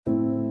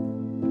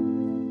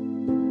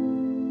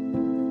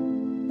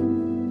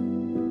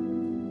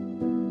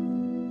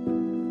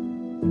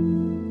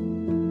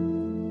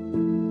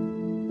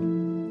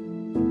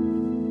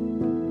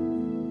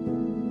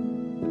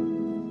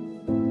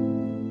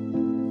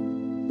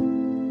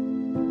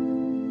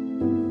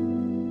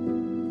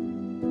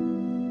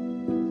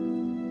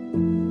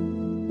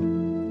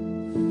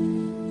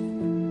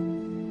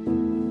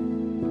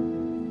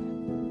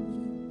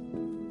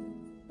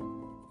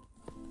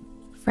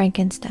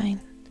Frankenstein,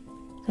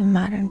 the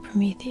Modern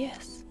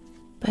Prometheus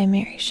by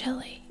Mary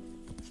Shelley.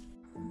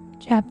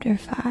 Chapter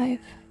 5.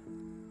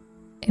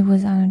 It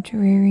was on a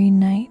dreary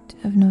night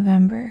of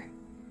November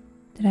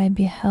that I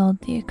beheld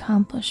the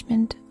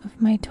accomplishment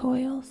of my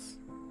toils.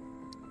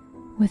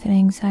 With an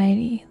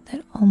anxiety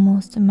that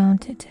almost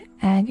amounted to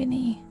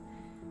agony,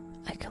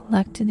 I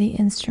collected the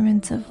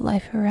instruments of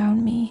life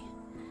around me,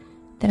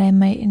 that I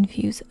might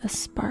infuse a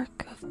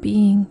spark of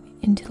being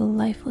into the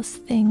lifeless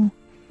thing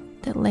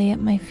that lay at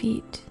my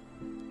feet.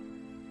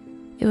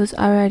 It was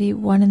already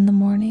 1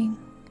 a.m.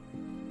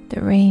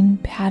 The rain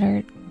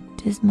pattered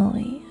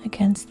dismally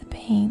against the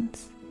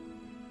panes,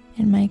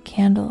 and my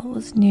candle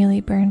was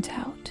nearly burnt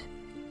out,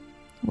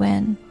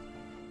 when,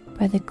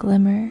 by the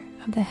glimmer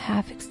of the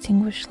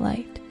half-extinguished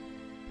light,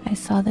 I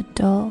saw the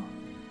dull,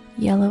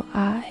 yellow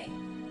eye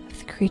of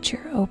the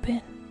creature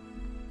open.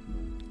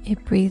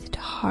 It breathed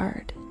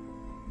hard,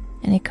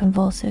 and a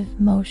convulsive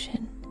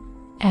motion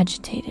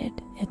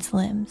agitated its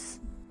limbs.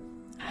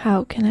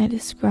 How can I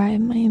describe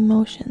my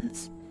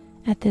emotions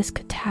at this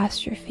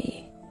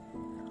catastrophe,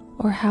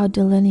 or how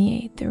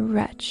delineate the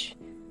wretch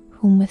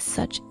whom with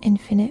such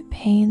infinite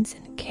pains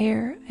and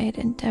care I had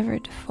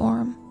endeavored to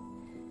form?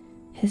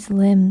 His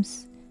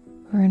limbs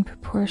were in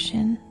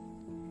proportion,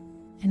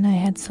 and I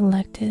had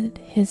selected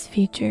his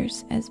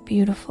features as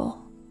beautiful,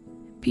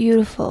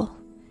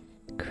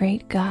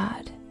 great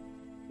God.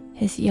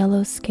 His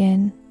yellow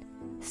skin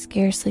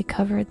scarcely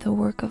covered the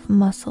work of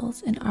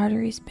muscles and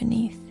arteries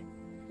beneath.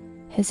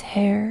 His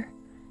hair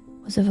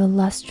was of a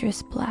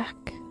lustrous black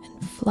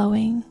and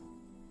flowing,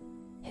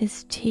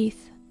 his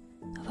teeth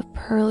of a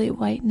pearly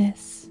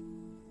whiteness,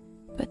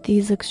 but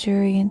these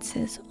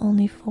luxuriances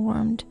only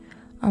formed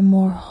a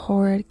more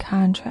horrid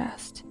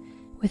contrast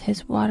with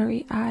his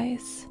watery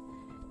eyes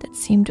that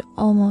seemed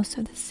almost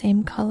of the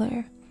same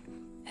color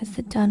as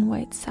the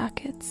dun-white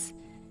sockets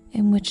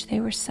in which they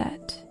were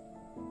set,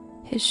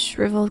 his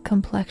shriveled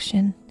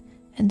complexion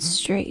and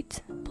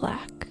straight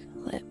black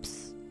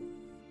lips.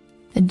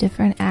 The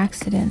different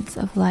accidents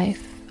of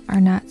life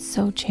are not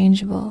so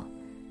changeable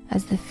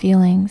as the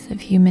feelings of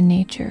human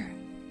nature.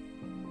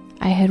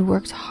 I had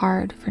worked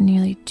hard for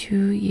nearly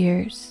 2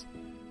 years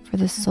for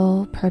the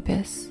sole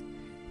purpose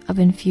of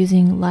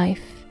infusing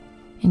life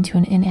into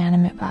an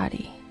inanimate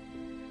body.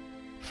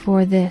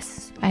 For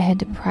this, I had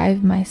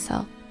deprived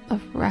myself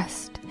of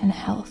rest and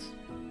health.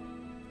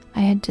 I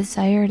had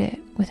desired it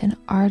with an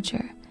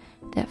ardor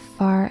that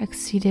far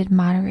exceeded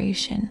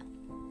moderation.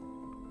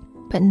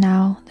 But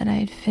now that I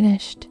had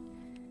finished,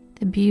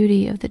 the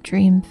beauty of the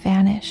dream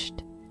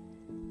vanished,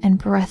 and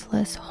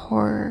breathless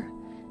horror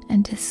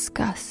and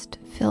disgust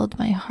filled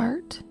my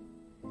heart.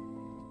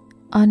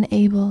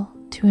 Unable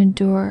to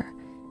endure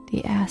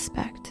the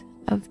aspect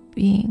of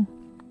being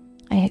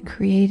I had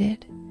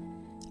created,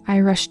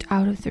 I rushed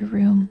out of the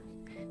room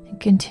and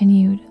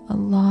continued a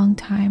long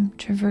time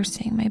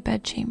traversing my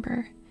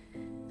bedchamber,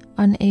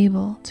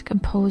 unable to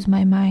compose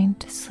my mind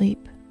to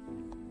sleep.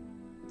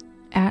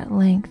 At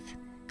length,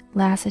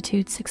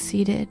 lassitude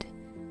succeeded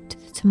to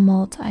the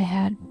tumult I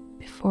had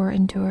before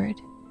endured,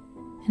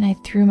 and I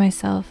threw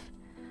myself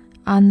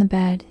on the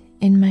bed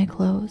in my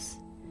clothes,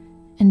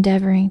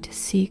 endeavoring to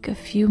seek a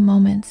few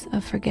moments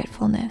of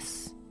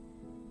forgetfulness,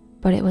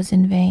 but it was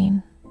in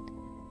vain.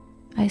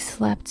 I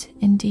slept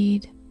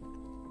indeed,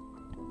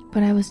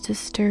 but I was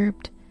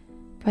disturbed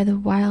by the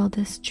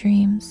wildest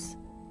dreams.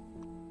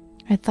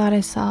 I thought I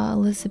saw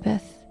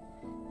Elizabeth,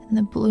 in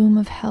the bloom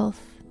of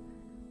health,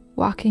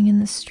 walking in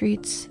the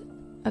streets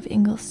of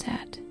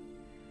Ingolstadt.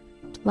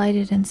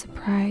 Delighted and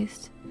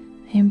surprised,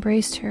 I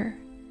embraced her,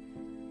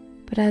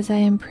 but as I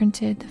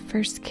imprinted the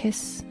first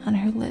kiss on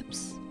her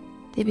lips,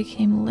 they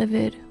became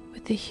livid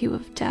with the hue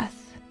of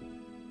death.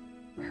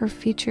 Her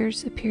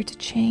features appeared to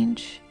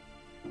change,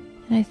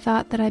 and I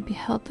thought that I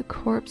beheld the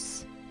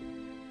corpse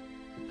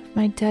of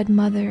my dead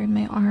mother in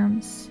my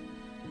arms.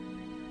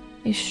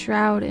 A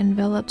shroud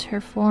enveloped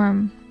her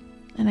form,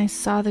 and I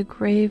saw the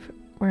grave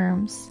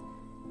worms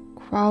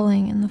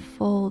crawling in the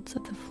folds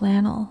of the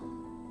flannel.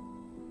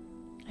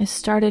 I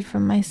started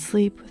from my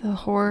sleep with a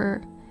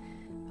horror.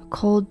 A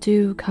cold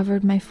dew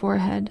covered my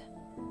forehead.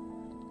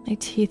 My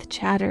teeth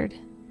chattered,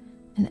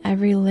 and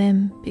every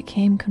limb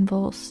became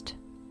convulsed.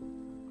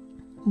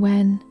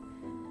 When,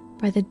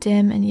 by the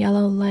dim and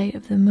yellow light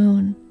of the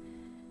moon,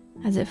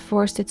 as it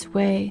forced its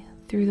way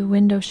through the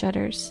window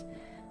shutters,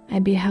 I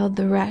beheld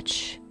the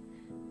wretch,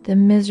 the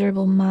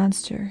miserable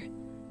monster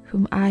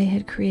whom I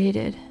had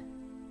created.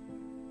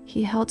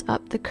 He held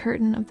up the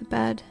curtain of the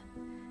bed,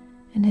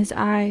 and his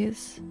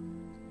eyes,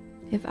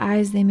 if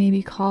eyes they may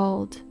be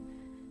called,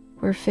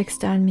 were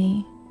fixed on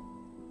me.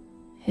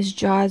 His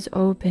jaws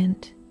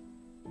opened,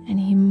 and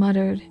he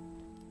muttered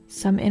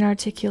some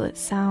inarticulate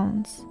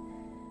sounds,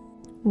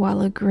 while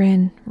a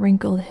grin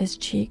wrinkled his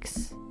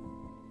cheeks.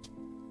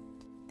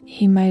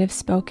 He might have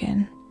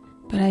spoken,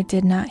 but I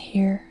did not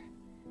hear.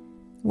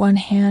 One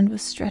hand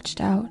was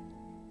stretched out,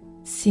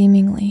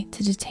 seemingly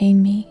to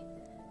detain me,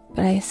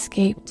 but I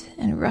escaped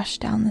and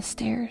rushed down the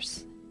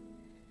stairs.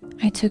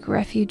 I took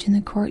refuge in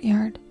the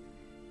courtyard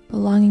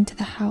belonging to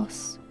the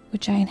house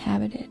which I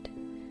inhabited,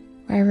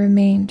 where I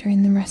remained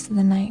during the rest of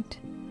the night,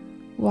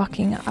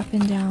 walking up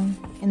and down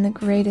in the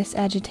greatest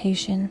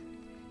agitation,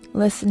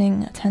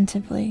 listening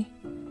attentively,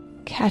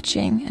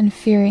 catching and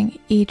fearing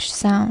each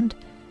sound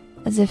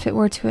as if it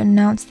were to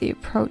announce the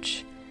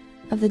approach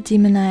of the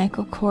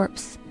demoniacal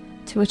corpse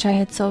to which I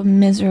had so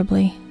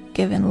miserably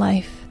given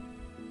life.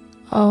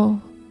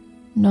 Oh,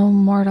 no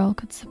mortal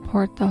could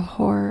support the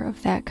horror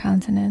of that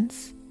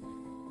countenance.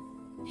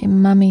 A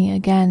mummy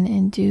again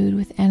endued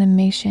with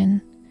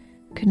animation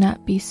could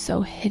not be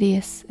so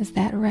hideous as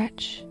that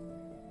wretch.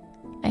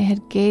 I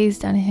had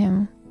gazed on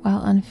him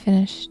while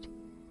unfinished.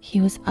 He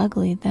was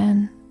ugly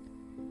then,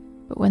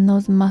 but when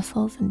those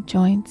muscles and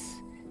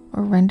joints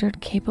were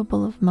rendered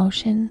capable of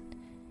motion,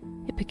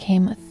 it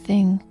became a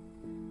thing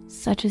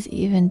such as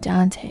even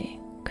Dante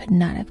could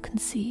not have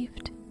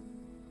conceived.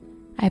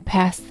 I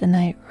passed the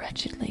night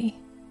wretchedly.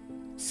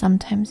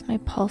 Sometimes my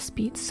pulse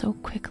beat so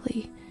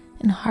quickly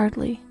and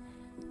hardly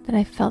that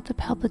I felt the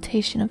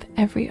palpitation of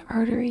every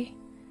artery.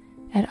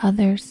 At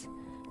others,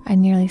 I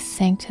nearly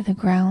sank to the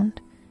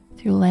ground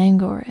through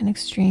languor and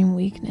extreme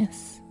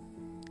weakness.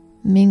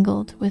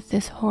 Mingled with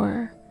this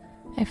horror,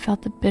 I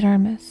felt the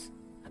bitterness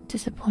of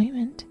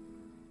disappointment.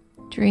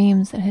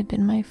 Dreams that had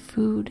been my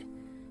food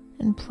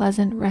and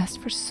pleasant rest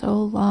for so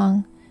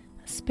long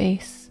a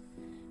space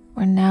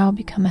were now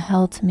become a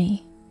hell to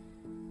me,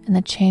 and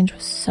the change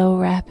was so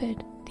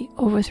rapid, the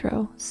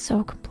overthrow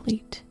so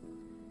complete.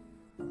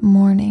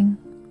 Morning,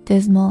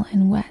 dismal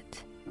and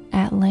wet,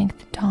 at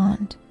length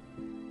dawned,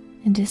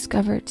 and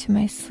discovered to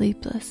my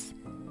sleepless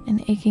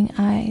and aching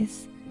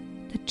eyes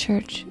the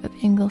church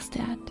of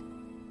Ingolstadt,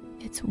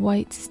 its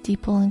white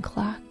steeple and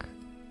clock,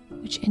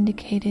 which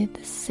indicated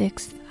the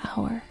 6th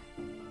hour.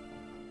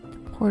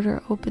 The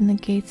porter opened the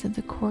gates of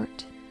the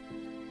court,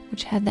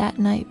 which had that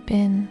night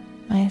been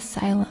my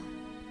asylum,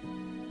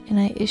 and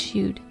I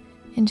issued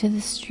into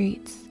the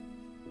streets,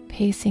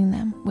 pacing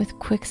them with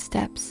quick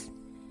steps,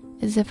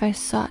 as if I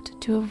sought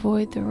to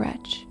avoid the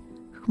wretch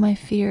whom I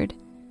feared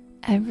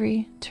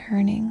every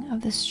turning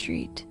of the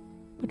street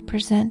would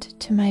present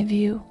to my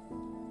view.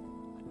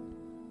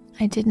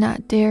 I did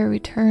not dare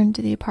return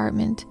to the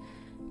apartment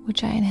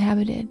which I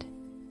inhabited,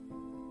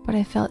 but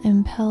I felt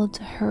impelled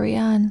to hurry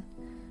on,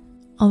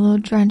 although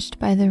drenched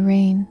by the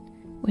rain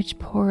which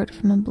poured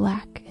from a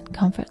black and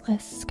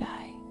comfortless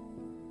sky.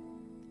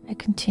 I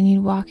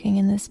continued walking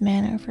in this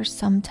manner for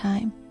some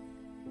time,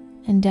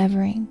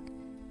 endeavoring,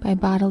 by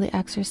bodily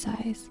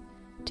exercise,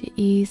 to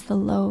ease the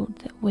load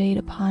that weighed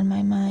upon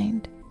my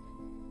mind.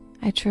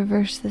 I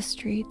traversed the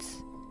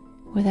streets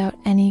without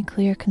any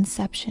clear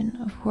conception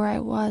of where I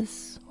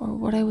was or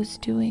what I was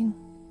doing.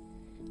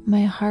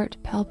 My heart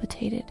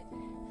palpitated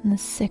in the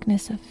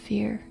sickness of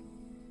fear,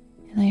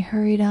 and I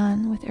hurried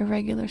on with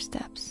irregular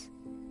steps,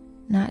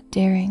 not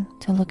daring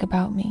to look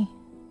about me,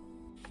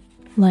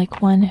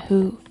 like one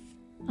who,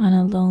 on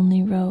a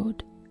lonely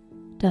road,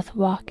 doth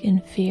walk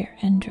in fear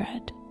and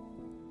dread,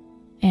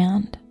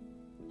 and,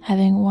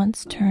 having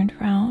once turned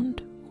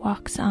round,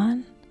 walks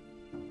on,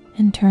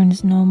 and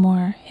turns no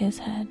more his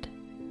head,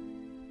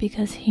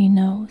 because he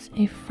knows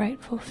a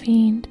frightful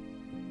fiend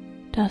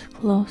doth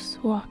close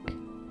walk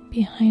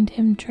behind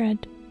him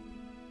dread.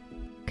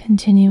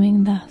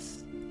 Continuing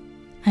thus,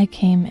 I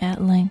came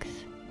at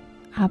length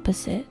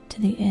opposite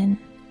to the inn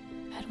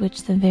at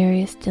which the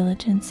various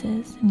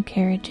diligences and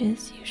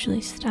carriages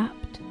usually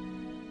stopped.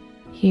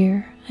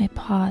 Here I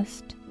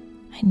paused,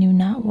 I knew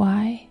not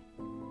why,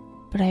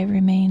 but I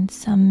remained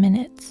some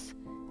minutes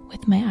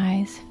with my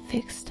eyes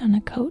fixed on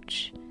a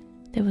coach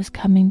that was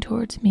coming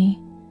towards me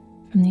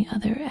from the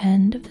other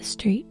end of the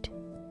street.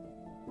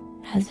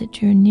 As it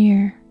drew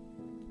near,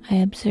 I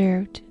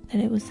observed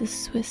that it was the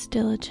Swiss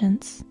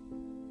diligence.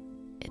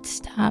 It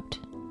stopped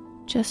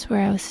just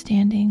where I was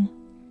standing,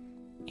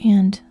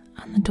 and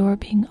on the door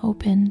being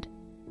opened,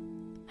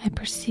 I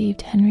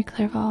perceived Henry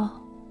Clerval,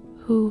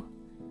 who,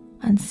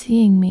 on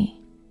seeing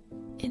me,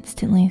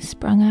 instantly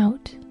sprung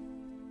out.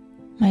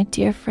 "My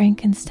dear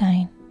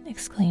Frankenstein,"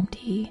 exclaimed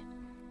he,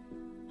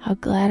 "how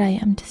glad I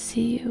am to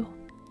see you!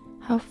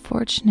 How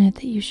fortunate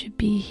that you should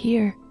be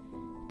here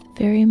at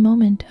the very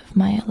moment of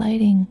my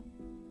alighting."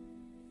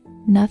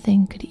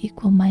 Nothing could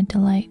equal my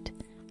delight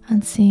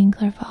on seeing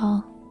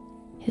Clerval.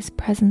 His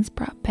presence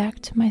brought back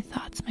to my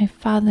thoughts my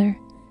father,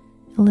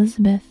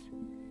 Elizabeth,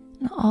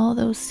 and all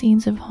those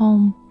scenes of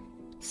home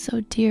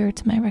so dear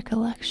to my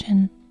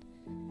recollection.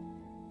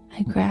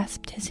 I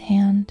grasped his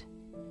hand,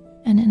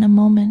 and in a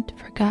moment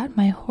forgot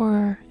my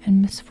horror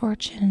and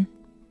misfortune.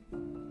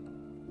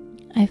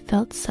 I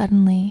felt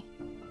suddenly,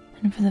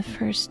 and for the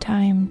first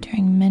time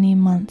during many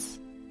months,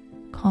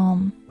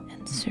 calm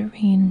and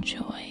serene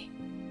joy.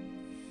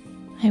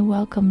 I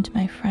welcomed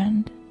my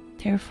friend,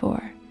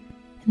 therefore,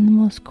 in the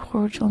most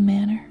cordial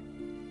manner,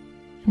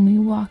 and we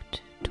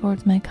walked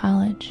towards my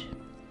college.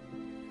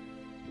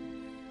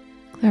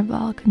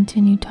 Clerval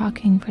continued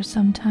talking for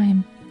some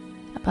time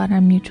about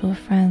our mutual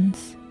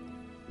friends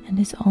and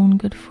his own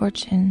good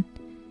fortune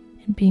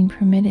in being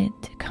permitted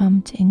to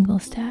come to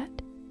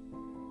Ingolstadt.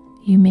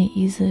 "You may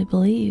easily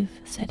believe,"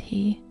 said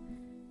he,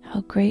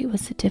 how great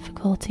was the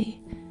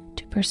difficulty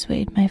to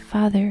persuade my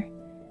father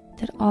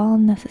that all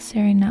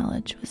necessary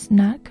knowledge was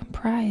not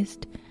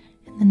comprised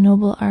in the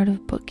noble art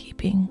of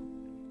bookkeeping.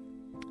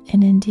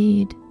 And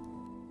indeed,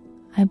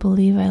 I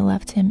believe I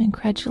left him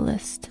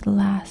incredulous to the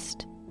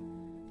last,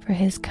 for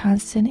his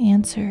constant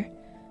answer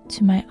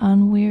to my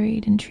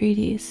unwearied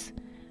entreaties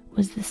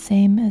was the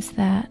same as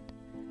that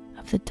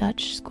of the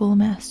Dutch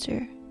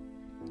schoolmaster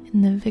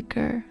in the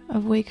Vicar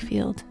of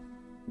Wakefield.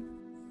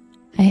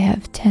 I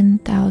have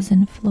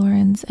 10,000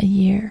 florins a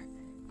year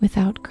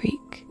without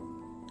Greek.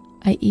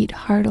 I eat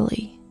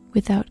heartily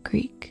without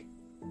Greek.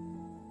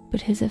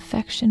 But his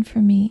affection for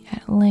me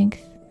at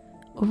length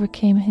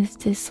overcame his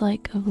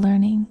dislike of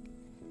learning,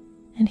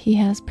 and he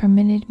has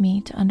permitted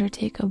me to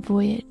undertake a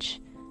voyage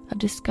of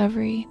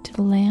discovery to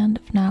the land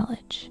of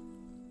knowledge.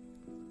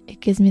 It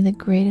gives me the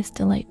greatest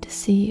delight to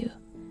see you,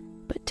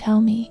 but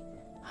tell me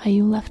how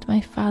you left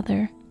my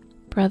father,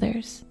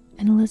 brothers,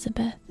 and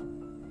Elizabeth.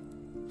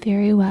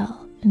 Very well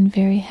and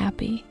very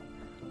happy,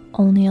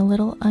 only a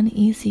little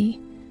uneasy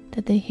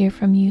that they hear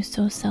from you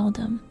so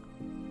seldom.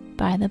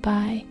 By the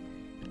by,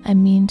 I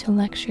mean to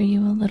lecture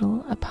you a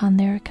little upon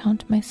their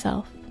account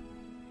myself.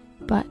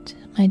 But,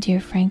 my dear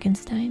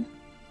Frankenstein,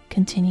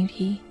 continued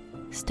he,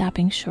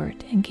 stopping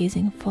short and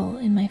gazing full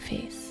in my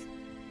face,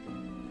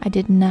 I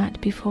did not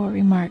before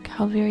remark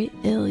how very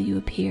ill you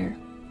appear.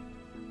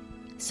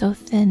 So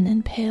thin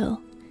and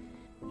pale,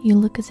 you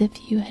look as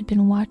if you had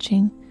been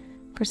watching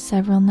for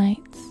several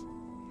nights.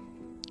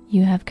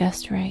 You have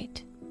guessed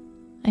right.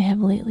 I have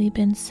lately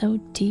been so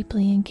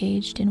deeply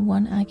engaged in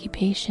one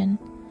occupation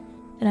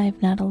that I have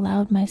not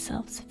allowed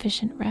myself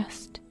sufficient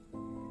rest,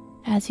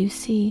 as you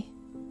see,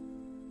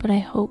 but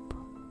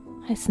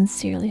I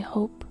sincerely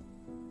hope,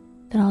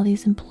 that all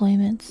these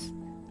employments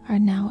are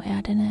now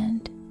at an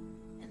end,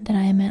 and that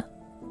I am at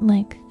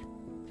length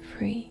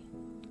free.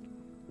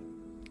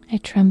 I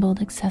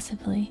trembled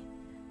excessively.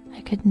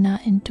 I could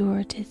not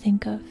endure to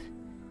think of,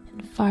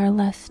 and far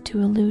less to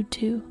allude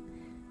to,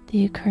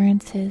 the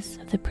occurrences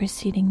of the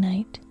preceding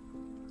night.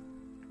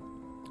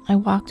 I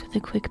walked with a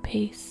quick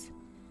pace,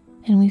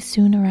 and we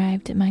soon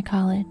arrived at my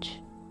college.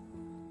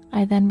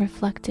 I then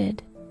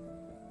reflected,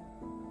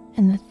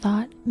 and the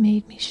thought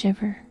made me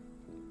shiver,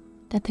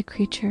 that the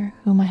creature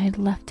whom I had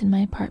left in my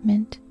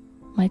apartment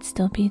might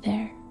still be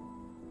there,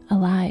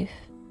 alive,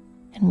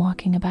 and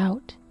walking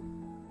about.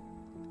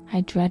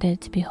 I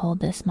dreaded to behold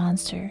this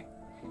monster,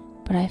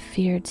 but I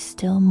feared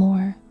still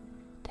more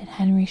that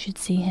Henry should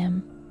see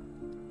him.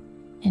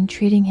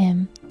 Entreating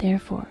him,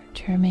 therefore,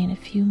 to remain a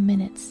few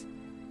minutes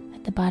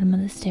at the bottom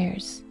of the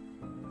stairs,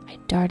 I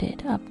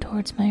darted up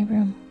towards my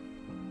room.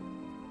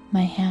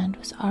 My hand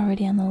was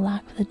already on the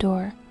lock of the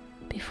door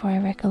before I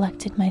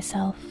recollected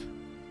myself.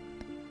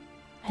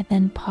 I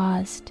then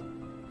paused,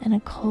 and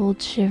a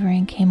cold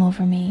shivering came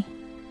over me.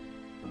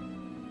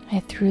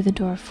 I threw the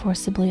door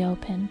forcibly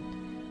open,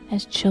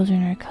 as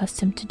children are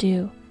accustomed to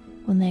do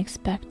when they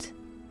expect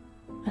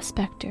a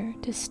spectre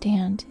to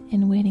stand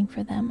in waiting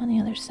for them on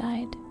the other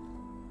side.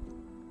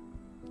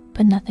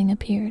 But nothing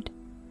appeared.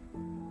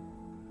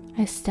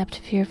 I stepped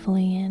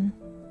fearfully in.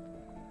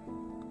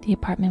 The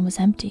apartment was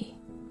empty,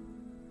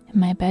 and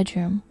my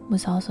bedroom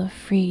was also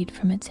freed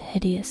from its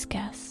hideous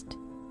guest.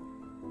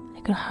 I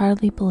could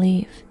hardly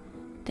believe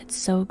that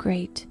so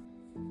great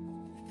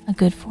a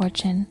good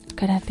fortune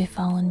could have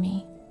befallen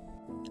me.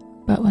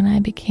 But when I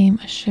became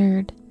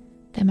assured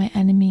that my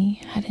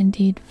enemy had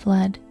indeed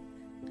fled,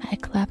 I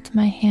clapped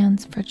my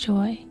hands for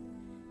joy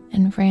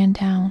and ran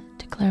down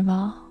to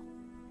Clerval.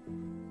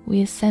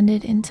 We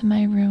ascended into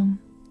my room,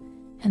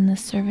 and the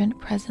servant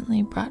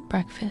presently brought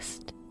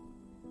breakfast,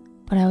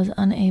 but I was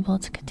unable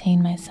to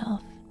contain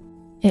myself.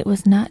 It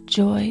was not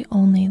joy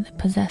only that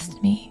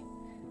possessed me.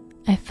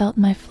 I felt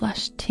my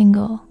flesh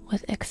tingle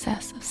with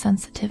excess of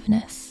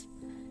sensitiveness,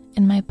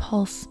 and my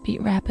pulse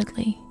beat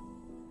rapidly.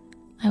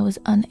 I was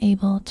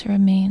unable to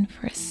remain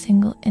for a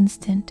single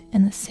instant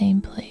in the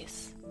same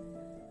place.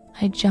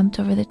 I jumped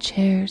over the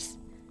chairs,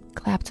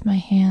 clapped my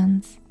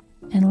hands,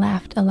 and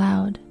laughed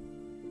aloud.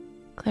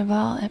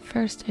 Clerval at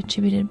first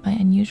attributed my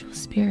unusual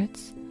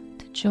spirits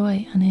to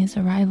joy on his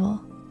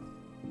arrival,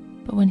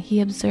 but when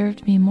he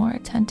observed me more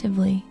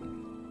attentively,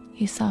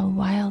 he saw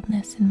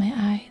wildness in my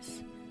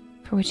eyes,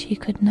 for which he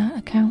could not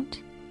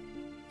account,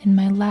 and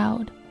my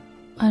loud,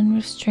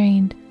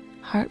 unrestrained,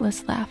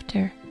 heartless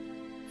laughter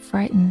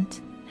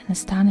frightened and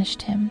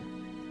astonished him.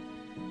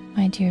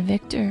 "My dear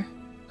Victor,"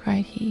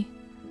 cried he,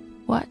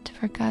 "what,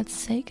 for God's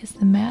sake, is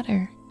the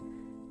matter?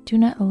 Do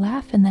not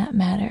laugh in that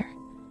manner.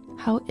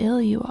 How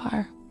ill you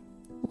are!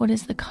 What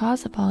is the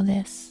cause of all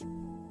this?"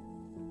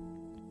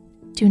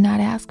 "Do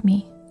not ask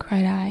me,"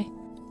 cried I,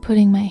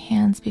 putting my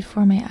hands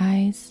before my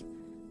eyes,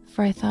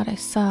 for I thought I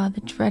saw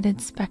the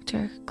dreaded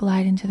spectre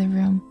glide into the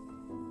room.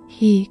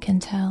 "He can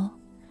tell.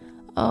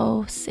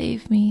 Oh,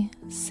 save me,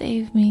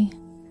 save me."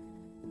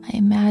 I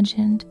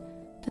imagined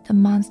that the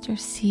monster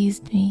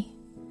seized me.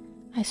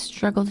 I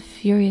struggled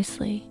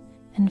furiously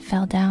and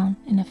fell down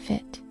in a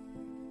fit.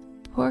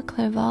 Poor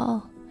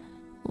Clerval!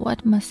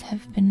 What must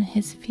have been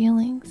his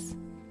feelings?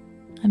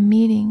 A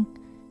meeting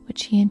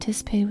which he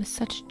anticipated with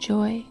such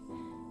joy,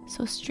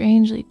 so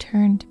strangely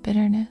turned to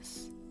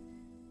bitterness.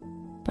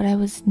 But I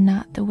was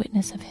not the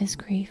witness of his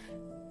grief,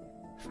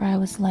 for I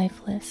was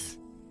lifeless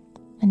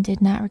and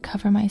did not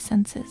recover my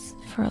senses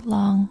for a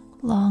long,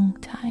 long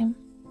time.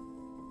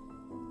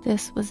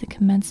 This was the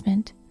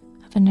commencement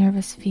of a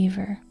nervous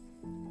fever,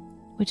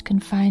 which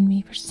confined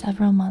me for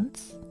several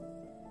months.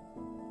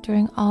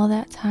 During all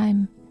that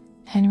time,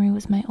 Henry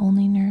was my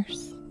only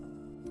nurse.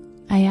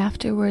 I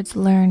afterwards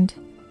learned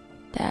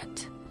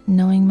that,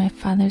 knowing my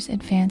father's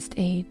advanced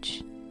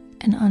age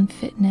and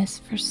unfitness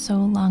for so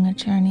long a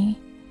journey,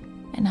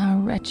 and how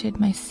wretched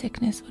my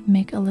sickness would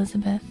make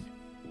Elizabeth,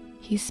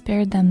 he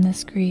spared them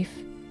this grief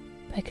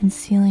by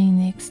concealing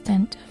the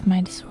extent of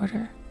my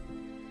disorder.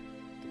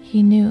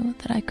 He knew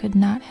that I could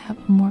not have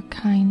a more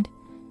kind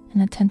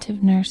and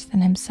attentive nurse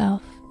than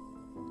himself,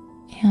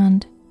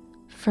 and,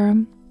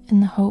 firm in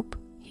the hope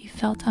he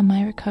felt on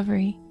my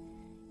recovery,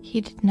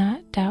 he did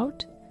not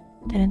doubt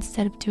that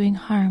instead of doing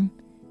harm,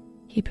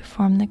 he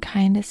performed the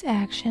kindest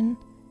action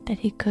that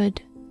he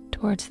could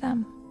towards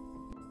them.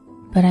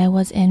 But I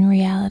was in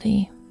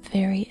reality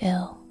very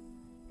ill,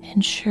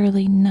 and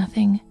surely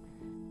nothing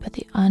but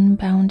the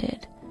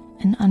unbounded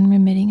and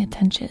unremitting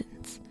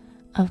attentions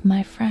of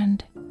my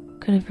friend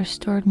could have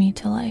restored me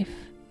to life.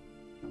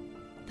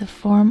 The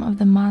form of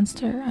the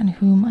monster on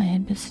whom I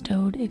had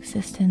bestowed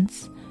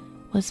existence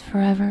was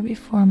forever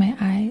before my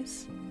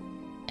eyes,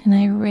 and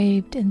I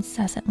raved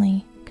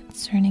incessantly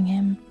concerning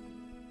him.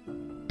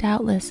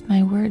 Doubtless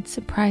my words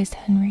surprised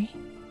Henry.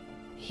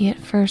 He at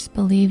first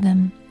believed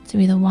them to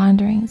be the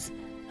wanderings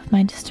of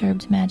my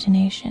disturbed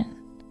imagination,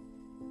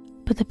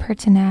 but the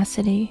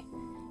pertinacity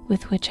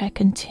with which I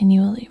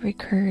continually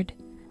recurred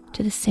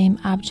to the same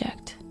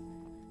object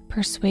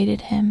persuaded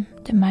him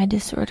that my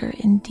disorder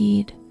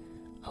indeed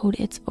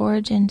owed its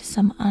origin to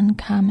some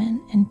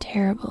uncommon and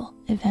terrible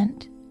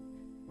event.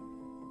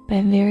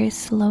 By very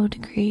slow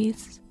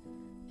degrees,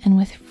 and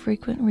with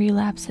frequent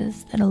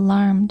relapses that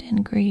alarmed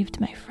and grieved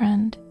my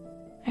friend,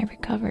 I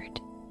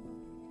recovered.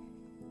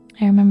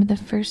 I remember the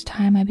first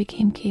time I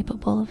became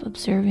capable of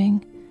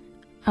observing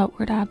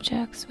outward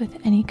objects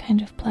with any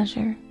kind of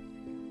pleasure.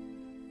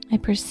 I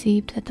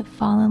perceived that the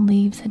fallen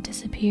leaves had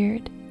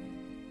disappeared,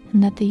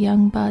 and that the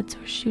young buds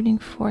were shooting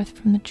forth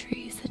from the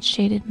trees that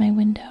shaded my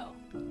window.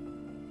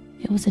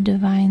 It was a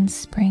divine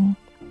spring,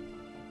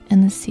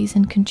 and the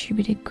season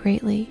contributed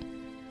greatly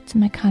to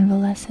my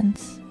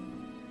convalescence.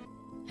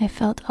 I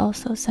felt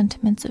also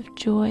sentiments of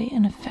joy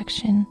and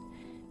affection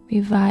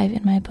revive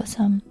in my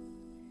bosom.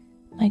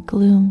 My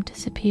gloom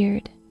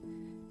disappeared,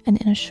 and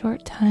in a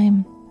short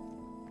time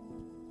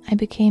I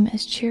became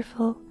as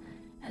cheerful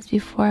as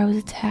before I was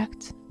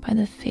attacked by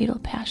the fatal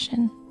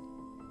passion.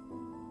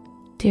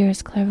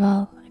 "Dearest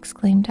Clerval,"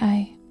 exclaimed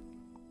I,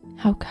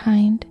 "how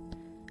kind,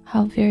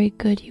 how very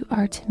good you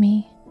are to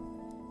me.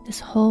 This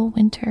whole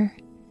winter,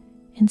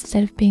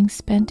 instead of being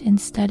spent in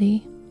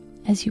study,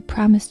 as you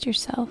promised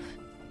yourself,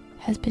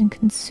 has been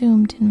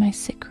consumed in my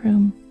sick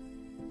room.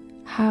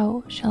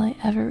 How shall I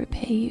ever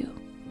repay you?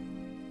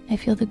 I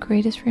feel the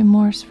greatest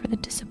remorse for the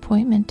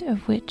disappointment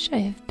of which I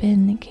have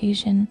been the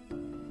occasion,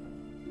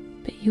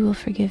 but you will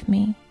forgive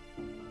me.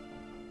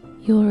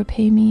 You will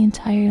repay me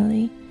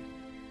entirely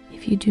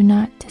if you do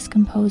not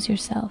discompose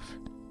yourself,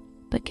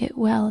 but get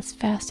well as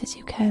fast as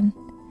you can.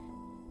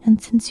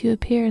 And since you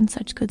appear in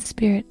such good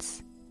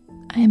spirits,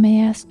 I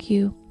may ask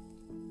you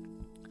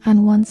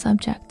on one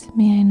subject,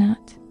 may I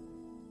not?"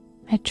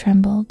 I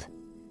trembled.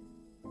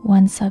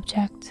 One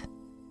subject.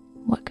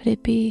 What could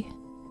it be?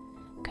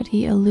 Could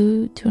he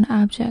allude to an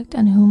object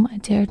on whom I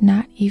dared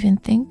not even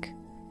think?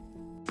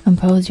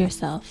 "Compose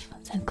yourself,"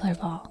 said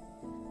Clerval,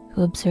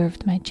 who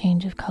observed my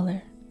change of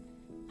color.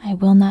 "I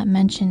will not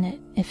mention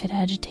it if it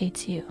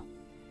agitates you,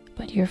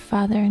 but your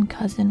father and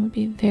cousin would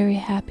be very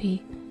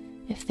happy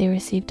if they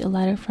received a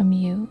letter from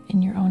you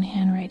in your own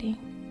handwriting.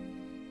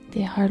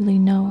 They hardly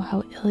know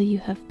how ill you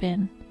have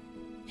been,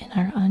 and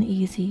are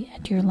uneasy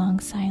at your long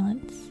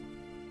silence.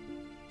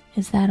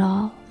 Is that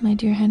all, my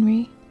dear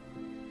Henry?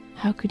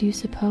 How could you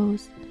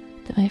suppose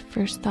that my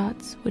first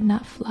thoughts would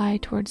not fly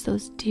towards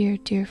those dear,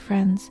 dear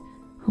friends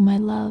whom I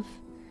love,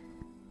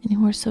 and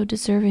who are so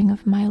deserving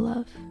of my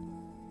love?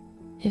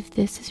 If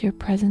this is your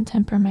present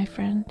temper, my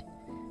friend,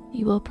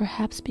 you will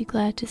perhaps be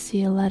glad to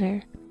see a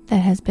letter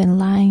that has been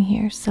lying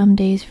here some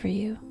days for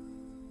you.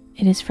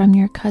 It is from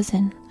your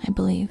cousin, I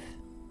believe."